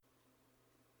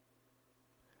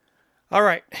All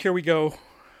right, here we go.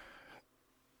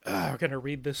 We're going to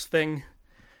read this thing.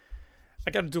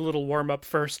 I got to do a little warm-up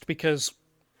first because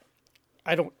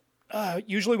I don't...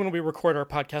 usually when we record our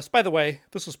podcast... By the way,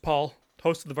 this is Paul,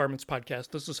 host of the Varmints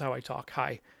Podcast. This is how I talk.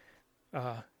 Hi.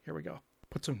 Here we go.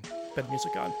 Put some bed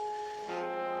music on.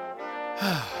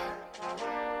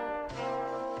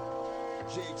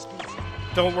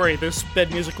 Don't worry, this bed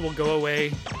music will go away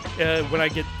when I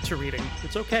get to reading.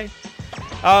 It's okay.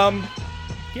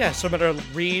 Yeah, so I'm going to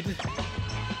read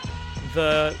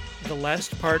the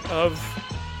last part of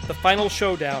the final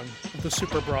showdown of the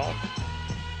Super Brawl.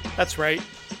 That's right.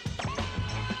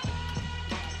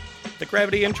 The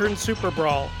Gravity Intern Super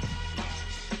Brawl.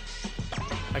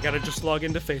 I gotta just log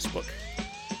into Facebook.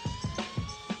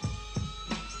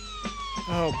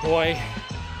 Oh boy.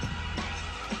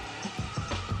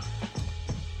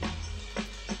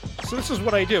 So this is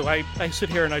what I do. I sit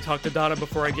here and I talk to Donna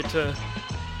before I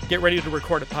get ready to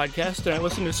record a podcast, and I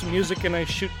listen to some music and I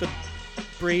shoot the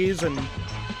breeze, and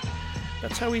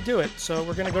that's how we do it. So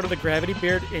we're gonna go to the Gravity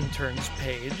Beard Interns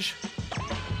page.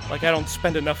 Like, I don't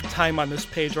spend enough time on this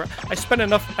page, or I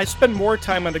spend more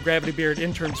time on the Gravity Beard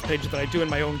Interns page than I do in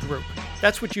my own group.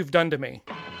 That's what you've done to me.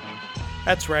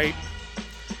 That's right.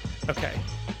 Okay.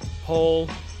 Poll.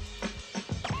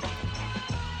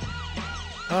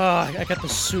 I got the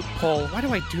soup poll. Why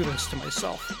do I do this to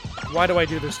myself? Why do I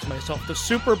do this to myself? The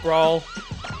Super Brawl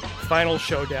Final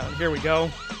Showdown. Here we go.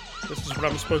 This is what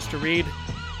I'm supposed to read.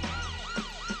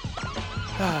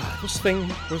 This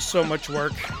thing was so much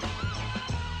work.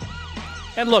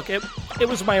 And look, it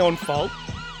was my own fault.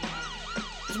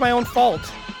 It was my own fault.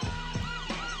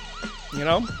 You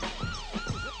know?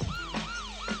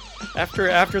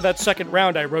 After that second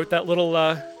round, I wrote that little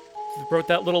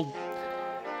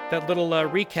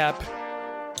recap.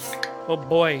 Oh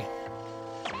boy.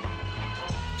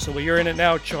 So you're in it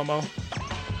now, Chomo.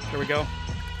 Here we go.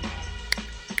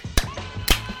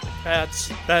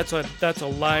 That's a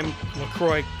lime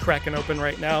LaCroix cracking open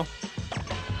right now.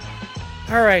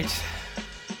 All right.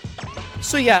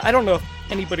 So yeah, I don't know if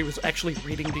anybody was actually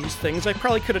reading these things. I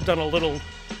probably could have done a little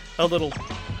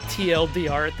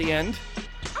TLDR at the end.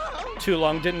 Too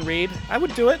long, didn't read. I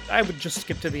would do it. I would just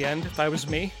skip to the end if I was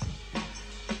me.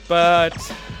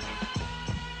 But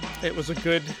it was a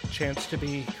good chance to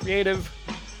be creative.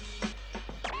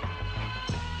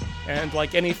 And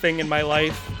like anything in my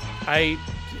life,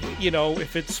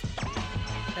 if it's...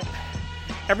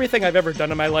 Everything I've ever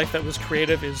done in my life that was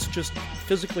creative is just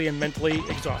physically and mentally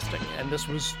exhausting, and this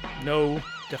was no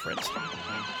different.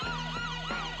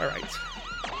 Alright.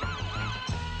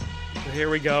 So here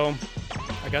we go.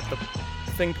 I got the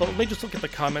thing pulled. Let me just look at the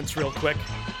comments real quick.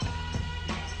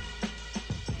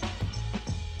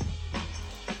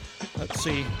 Let's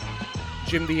see.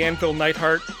 Jim the Anvil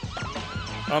Nightheart.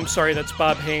 I'm sorry, that's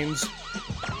Bob Haynes.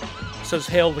 Says,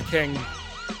 "Hail the King."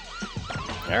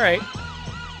 Alright.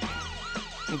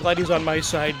 I'm glad he's on my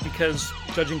side because,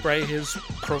 judging by his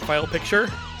profile picture,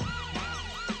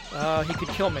 he could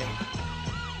kill me.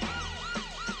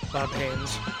 Bob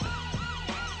Haynes.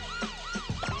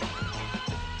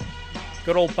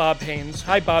 Good old Bob Haynes.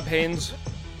 Hi, Bob Haynes.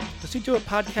 Does he do a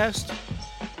podcast?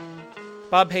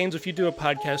 Bob Haynes, if you do a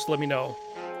podcast, let me know.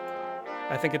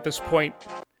 I think at this point,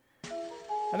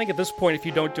 if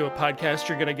you don't do a podcast,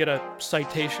 you're going to get a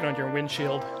citation on your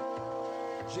windshield.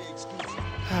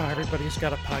 Oh, everybody's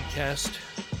got a podcast.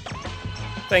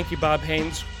 Thank you, Bob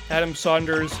Haynes. Adam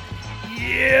Saunders.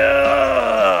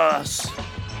 Yes!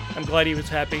 I'm glad he was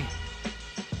happy.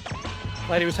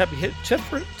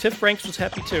 Tiff Franks was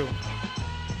happy too.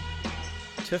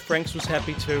 Tiff Franks was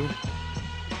happy too.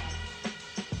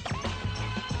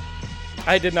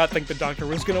 I did not think the Doctor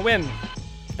was going to win.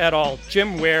 At all.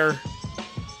 Jim Ware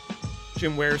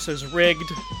says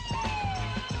rigged.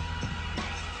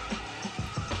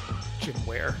 Jim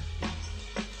Ware.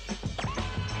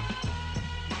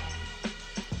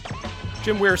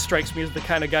 Jim Ware strikes me as the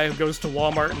kind of guy who goes to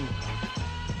Walmart and,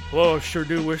 "Oh, I sure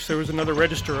do wish there was another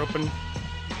register open.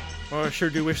 Oh, I sure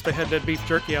do wish they had that beef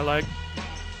jerky I like.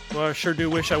 Well, I sure do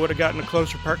wish I would have gotten a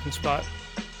closer parking spot.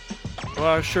 Well,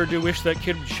 I sure do wish that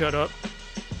kid would shut up.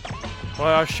 Well,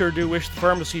 I sure do wish the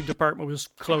pharmacy department was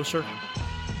closer.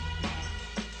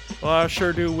 Well, I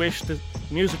sure do wish the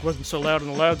music wasn't so loud in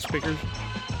the loudspeakers.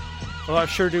 Well, I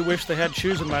sure do wish they had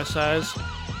shoes in my size.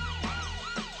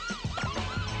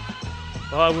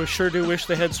 Well, I sure do wish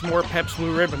they had some more Pepsi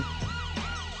Blue Ribbon.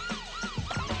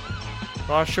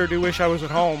 Well, I sure do wish I was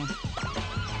at home.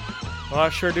 Well, I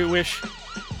sure do wish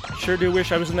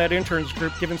I was in that interns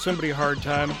group giving somebody a hard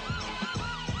time.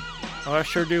 Well, I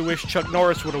sure do wish Chuck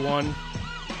Norris would have won."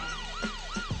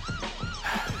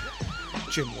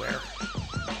 Jim Ware.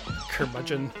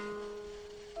 Curmudgeon.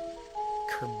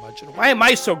 Curmudgeon. Why am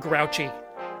I so grouchy?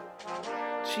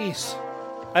 Jeez.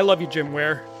 I love you, Jim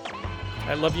Ware.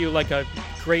 I love you like a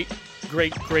great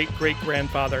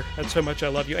grandfather. That's how much I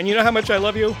love you. And you know how much I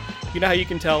love you? You know how you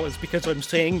can tell? It's because I'm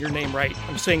saying your name right.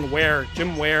 I'm saying Ware.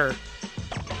 Jim Ware.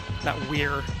 Not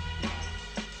Weir.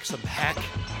 Some hack.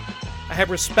 I have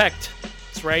respect.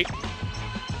 That's right.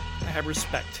 I have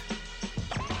respect.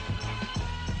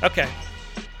 Okay.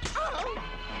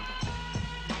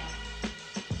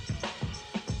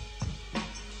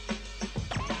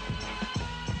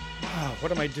 Oh,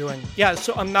 what am I doing? Yeah,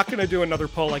 so I'm not going to do another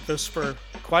poll like this for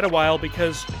quite a while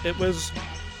because it was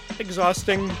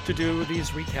exhausting to do these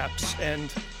recaps.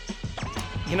 And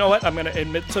you know what? I'm going to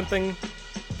admit something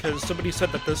because somebody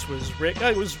said that this was rigged.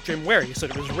 It was Jim Ware. He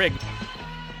said it was rigged.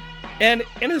 And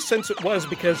in a sense it was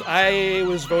because I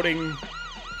was voting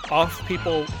off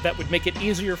people that would make it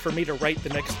easier for me to write the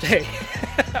next day.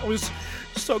 I was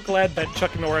so glad that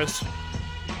Chuck Norris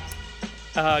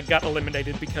got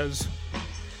eliminated because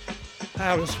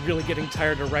I was really getting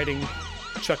tired of writing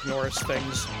Chuck Norris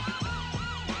things.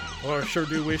 Oh, I sure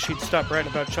do wish he'd stop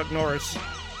writing about Chuck Norris.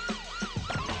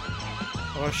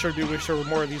 Oh, I sure do wish there were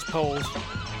more of these polls.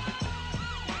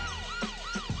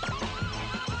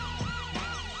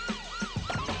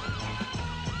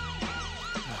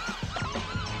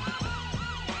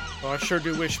 Oh, I sure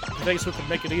do wish Facebook would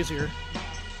make it easier.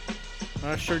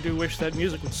 I sure do wish that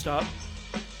music would stop.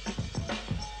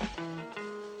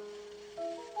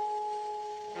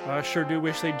 I sure do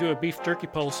wish they'd do a beef jerky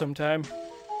poll sometime.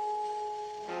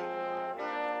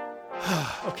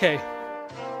 Okay.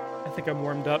 I think I'm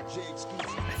warmed up.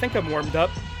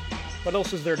 What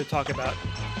else is there to talk about?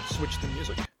 Switch the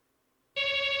music.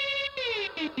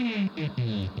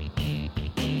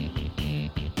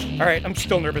 Alright, I'm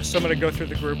still nervous, so I'm gonna go through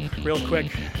the group real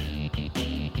quick.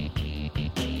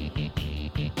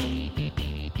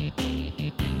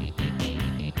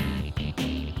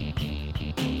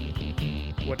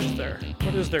 What is there?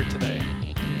 What is there today?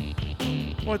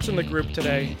 What's in the group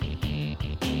today?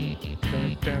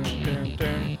 Dun, dun, dun,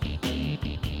 dun.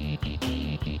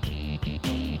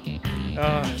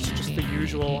 It's just the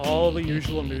usual, all the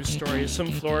usual news stories.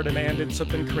 Some Florida man did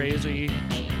something crazy.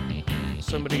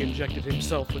 Somebody injected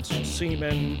himself with some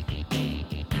semen.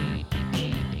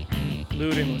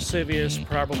 Lewd and lascivious,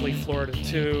 probably Florida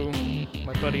too.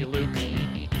 My buddy Luke.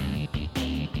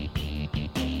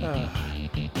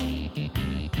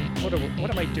 What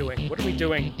am I doing? What are we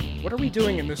doing? What are we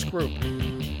doing in this group?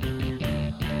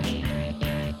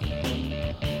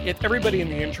 If everybody in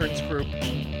the insurance group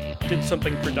did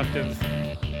something productive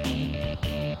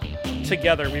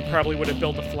together, we probably would have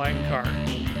built a flying car.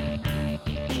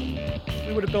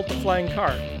 We would have built a flying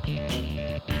car.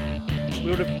 We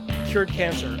would have cured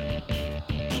cancer.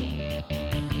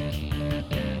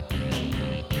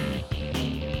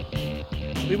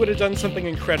 We would have done something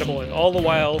incredible, and all the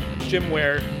while, Jim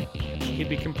Ware, he'd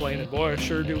be complaining, boy, I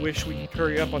sure do wish we could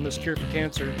hurry up on this cure for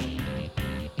cancer.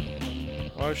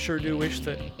 Well, I sure do wish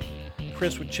that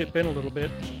Chris would chip in a little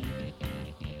bit.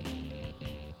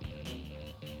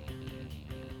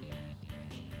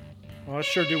 Well, I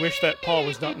sure do wish that Paul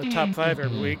was not in the top 5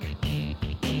 every week.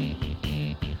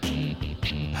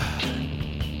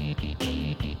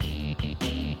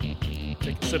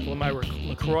 Take a sip of my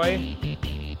LaCroix.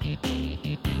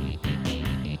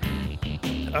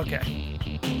 Okay.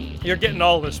 You're getting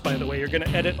all of this, by the way. You're going to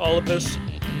edit all of this.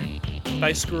 If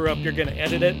I screw up, you're going to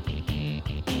edit it.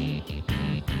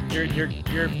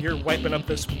 You're wiping up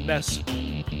this mess.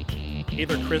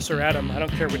 Either Chris or Adam. I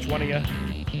don't care which one of you.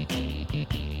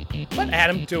 Let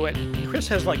Adam do it. Chris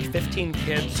has like 15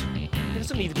 kids. He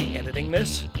doesn't need to be editing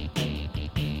this.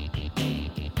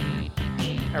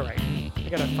 Alright. I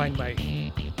gotta find my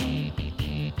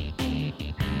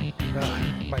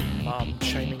mom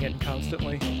chiming in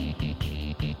constantly.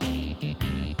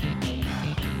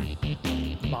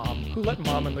 Mom. Who let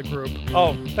Mom in the group?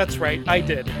 Oh, that's right. I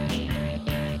did.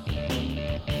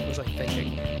 What was I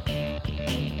thinking?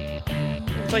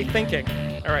 What was I thinking?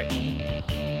 Alright.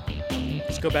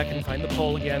 Let's go back and find the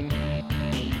poll again.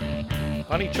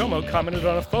 Bonnie Chomo commented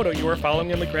on a photo you were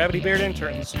following in the Gravity Beard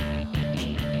interns. I'm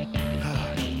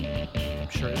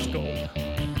sure it's gold.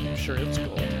 I'm sure it's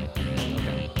gold.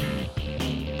 Okay.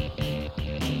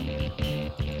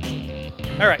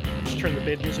 Alright, let's turn the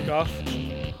bid music off.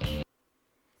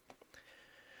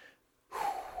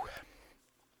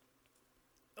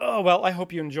 Oh, well, I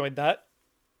hope you enjoyed that.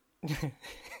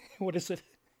 What is it?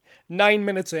 9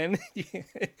 minutes in.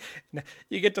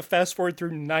 You get to fast forward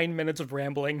through 9 minutes of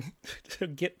rambling to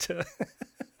get to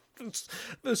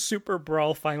the Super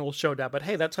Brawl final showdown. But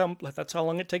hey, that's how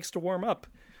long it takes to warm up.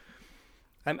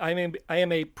 I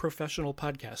am a professional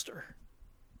podcaster.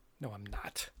 No, I'm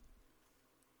not.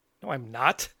 No, I'm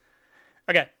not.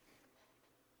 Okay.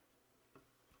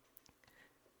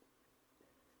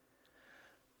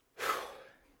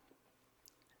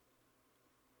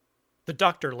 The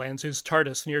Doctor lands his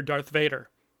TARDIS near Darth Vader.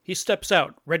 He steps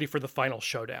out, ready for the final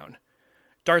showdown.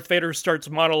 Darth Vader starts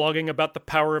monologuing about the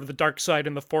power of the dark side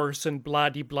and the Force and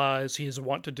blah-de-blah as he is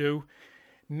wont to do.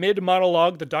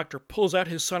 Mid-monologue, the Doctor pulls out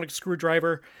his sonic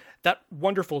screwdriver, that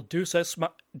wonderful Deus Ex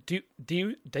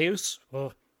Deus?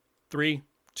 3,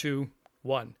 2,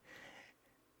 1.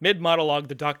 Mid-monologue,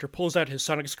 the Doctor pulls out his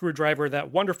sonic screwdriver,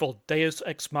 that wonderful Deus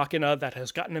Ex Machina that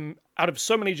has gotten him out of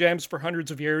so many jams for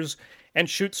hundreds of years, and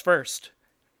shoots first.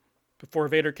 Before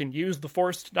Vader can use the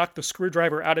Force to knock the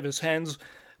screwdriver out of his hands,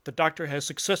 the Doctor has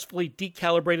successfully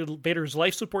decalibrated Vader's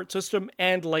life support system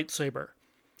and lightsaber.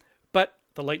 But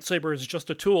the lightsaber is just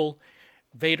a tool.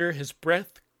 Vader, his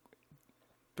breath...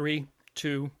 3,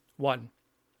 2, 1.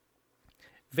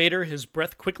 Vader, his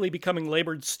breath quickly becoming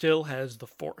labored, still has the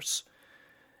Force.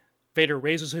 Vader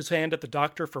raises his hand at the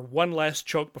Doctor for one last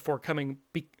choke before coming...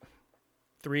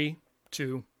 3,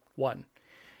 2, 1.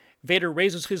 Vader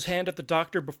raises his hand at the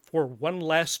Doctor before one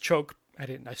last choke...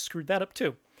 I screwed that up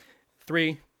too.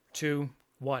 3, 2,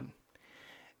 1.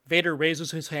 Vader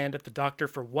raises his hand at the Doctor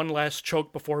for one last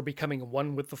choke before becoming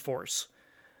one with the Force.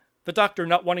 The Doctor,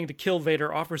 not wanting to kill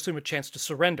Vader, offers him a chance to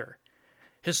surrender.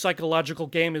 His psychological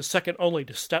game is second only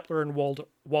to Statler and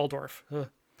Waldorf.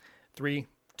 3,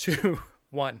 2,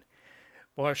 1.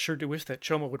 Well, I sure do wish that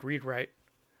Choma would read right.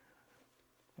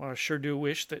 Well, I sure do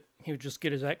wish that he would just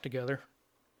get his act together.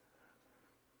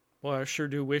 Well, I sure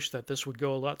do wish that this would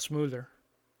go a lot smoother.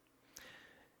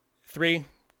 3,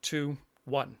 2,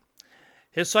 1.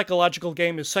 His psychological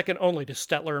game is second only to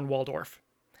Statler and Waldorf.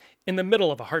 In the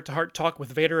middle of a heart-to-heart talk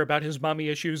with Vader about his mommy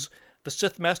issues, the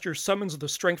Sith Master summons the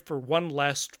strength for one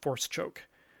last Force choke.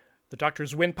 The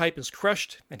Doctor's windpipe is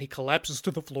crushed, and he collapses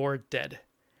to the floor dead.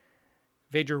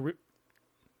 Vader...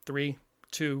 3,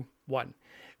 2, 1.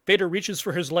 Vader reaches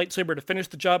for his lightsaber to finish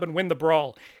the job and win the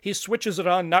brawl. He switches it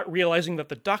on, not realizing that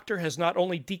the Doctor has not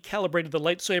only decalibrated the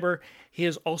lightsaber, he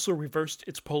has also reversed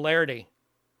its polarity.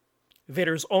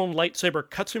 Vader's own lightsaber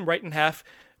cuts him right in half,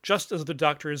 just as the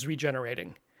Doctor is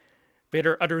regenerating.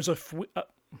 Vader utters a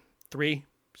 3,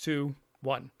 2,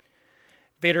 1.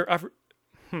 Vader I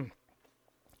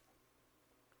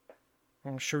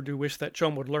sure do wish that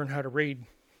chum would learn how to read.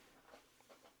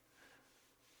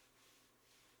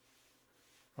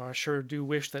 I sure do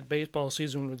wish that baseball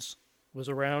season was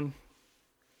around.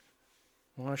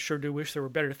 Well, I sure do wish there were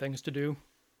better things to do.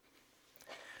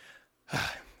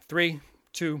 3,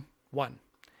 2, 1.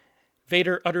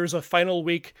 Vader utters a final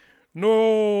weak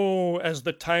 "No!" as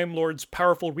the Time Lord's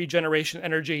powerful regeneration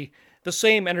energy, the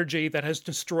same energy that has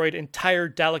destroyed entire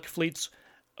Dalek fleets,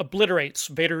 obliterates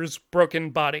Vader's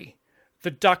broken body.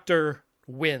 The Doctor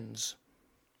wins.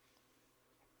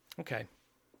 Okay.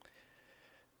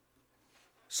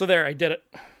 So there, I did it.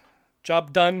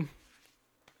 Job done.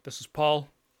 This is Paul,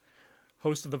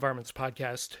 host of the Varmints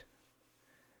Podcast.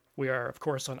 We are, of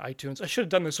course, on iTunes. I should have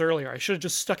done this earlier. I should have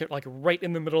just stuck it like right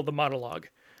in the middle of the monologue.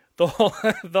 We're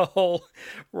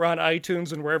on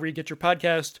iTunes and wherever you get your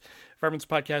podcast. Varmints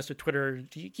Podcast at Twitter.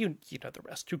 You know the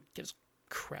rest. Who gives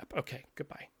crap? Okay,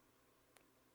 goodbye.